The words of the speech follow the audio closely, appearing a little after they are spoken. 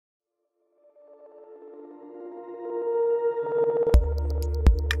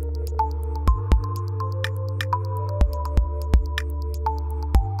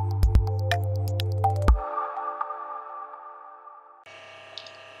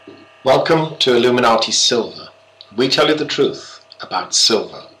Welcome to Illuminati Silver. We tell you the truth about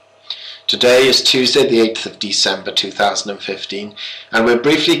silver. Today is Tuesday the 8th of December 2015 and we're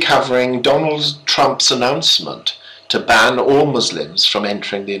briefly covering Donald Trump's announcement to ban all Muslims from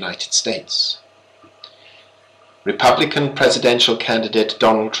entering the United States. Republican presidential candidate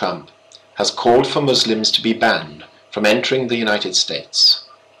Donald Trump has called for Muslims to be banned from entering the United States.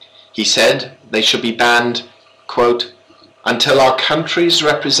 He said they should be banned, quote, until our country's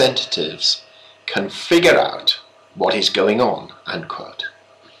representatives can figure out what is going on, unquote.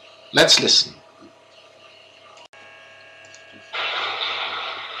 Let's listen.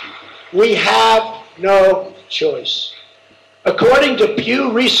 We have no choice. According to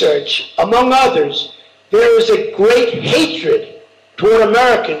Pew Research, among others, there is a great hatred toward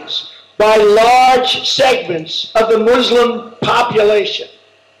Americans by large segments of the Muslim population.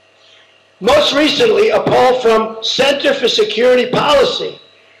 Most recently, a poll from Center for Security Policy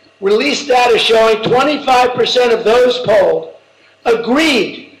released data showing 25% of those polled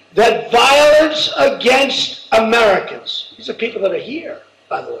agreed that violence against Americans, these are people that are here,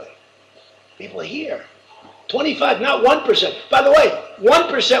 by the way, people are here, 25, not 1%. By the way,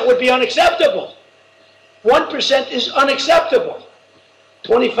 1% would be unacceptable. 1% is unacceptable.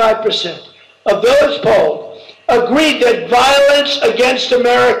 25% of those polled agreed that violence against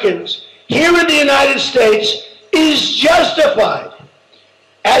Americans here in the United States is justified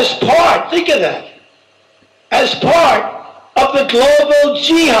as part, think of that, as part of the global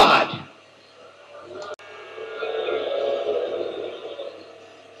jihad.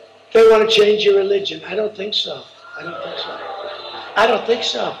 They want to change your religion. I don't think so. I don't think so. I don't think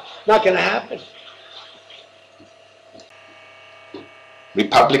so. Not going to happen.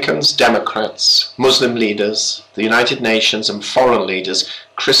 Republicans, Democrats, Muslim leaders, the United Nations and foreign leaders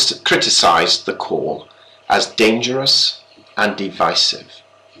criticized the call as dangerous and divisive.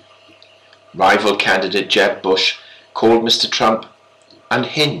 Rival candidate Jeb Bush called Mr. Trump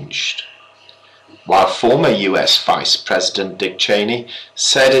unhinged, while former US Vice-President Dick Cheney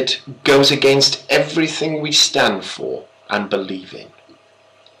said it goes against everything we stand for and believe in.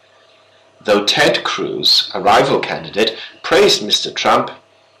 Though Ted Cruz, a rival candidate, praised Mr. Trump,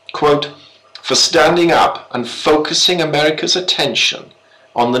 quote, for standing up and focusing America's attention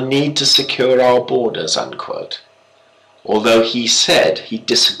on the need to secure our borders, unquote, although he said he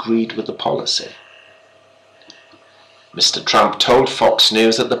disagreed with the policy. Mr. Trump told Fox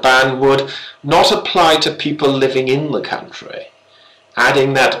News that the ban would not apply to people living in the country,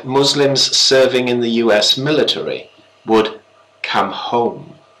 adding that Muslims serving in the US military would come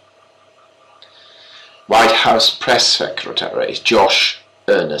home. White House Press Secretary Josh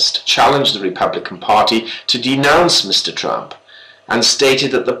Earnest challenged the Republican Party to denounce Mr. Trump and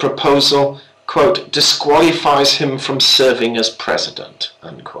stated that the proposal, quote, disqualifies him from serving as president,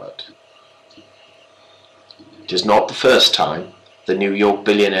 unquote. It is not the first time the New York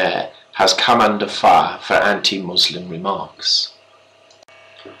billionaire has come under fire for anti-Muslim remarks.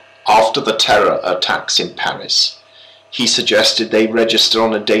 After the terror attacks in Paris, he suggested they register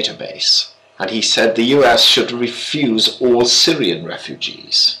on a database, and he said the US should refuse all Syrian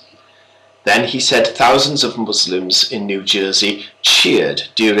refugees. Then he said thousands of Muslims in New Jersey cheered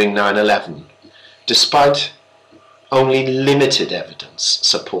during 9/11, despite only limited evidence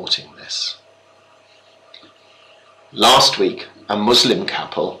supporting this. Last week, a Muslim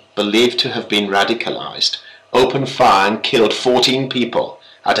couple believed to have been radicalized opened fire and killed 14 people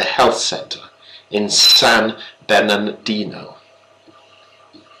at a health center in San Bernardino.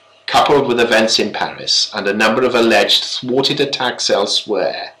 Coupled with events in Paris and a number of alleged thwarted attacks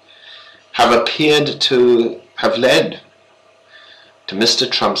elsewhere, have appeared to have led to Mr.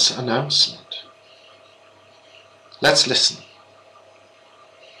 Trump's announcement. Let's listen.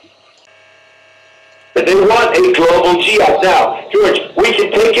 They want a global jihad. Now, George, we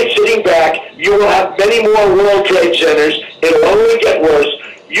can take it sitting back. You will have many more World Trade Centers. It'll only get worse.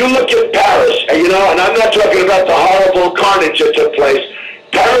 You look at Paris, and I'm not talking about the horrible carnage that took place.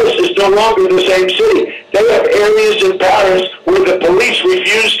 Paris is no longer the same city. They have areas in Paris where the police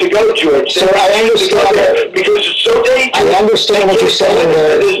refuse to go, George. So I understand that because it's so dangerous. I understand what you're saying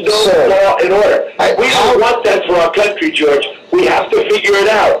there. There's no law and order. We don't want that for our country, George. We have to figure it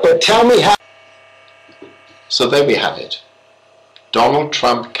out. But tell me how. So there we have it. Donald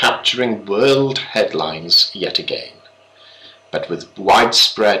Trump capturing world headlines yet again, but with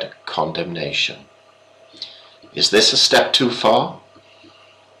widespread condemnation. Is this a step too far?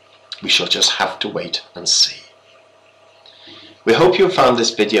 We shall just have to wait and see. We hope you found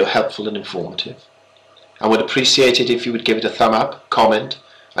this video helpful and informative, and would appreciate it if you would give it a thumb up, comment,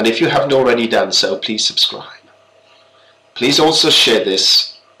 and if you haven't already done so, please subscribe. Please also share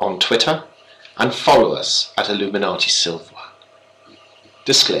this on Twitter and follow us at Illuminati Silver.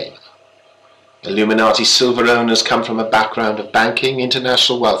 Disclaimer. Illuminati Silver owners come from a background of banking,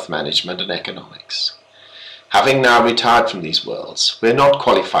 international wealth management and economics. Having now retired from these worlds, we are not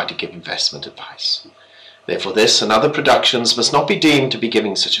qualified to give investment advice. Therefore this and other productions must not be deemed to be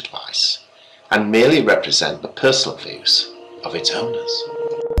giving such advice, and merely represent the personal views of its owners.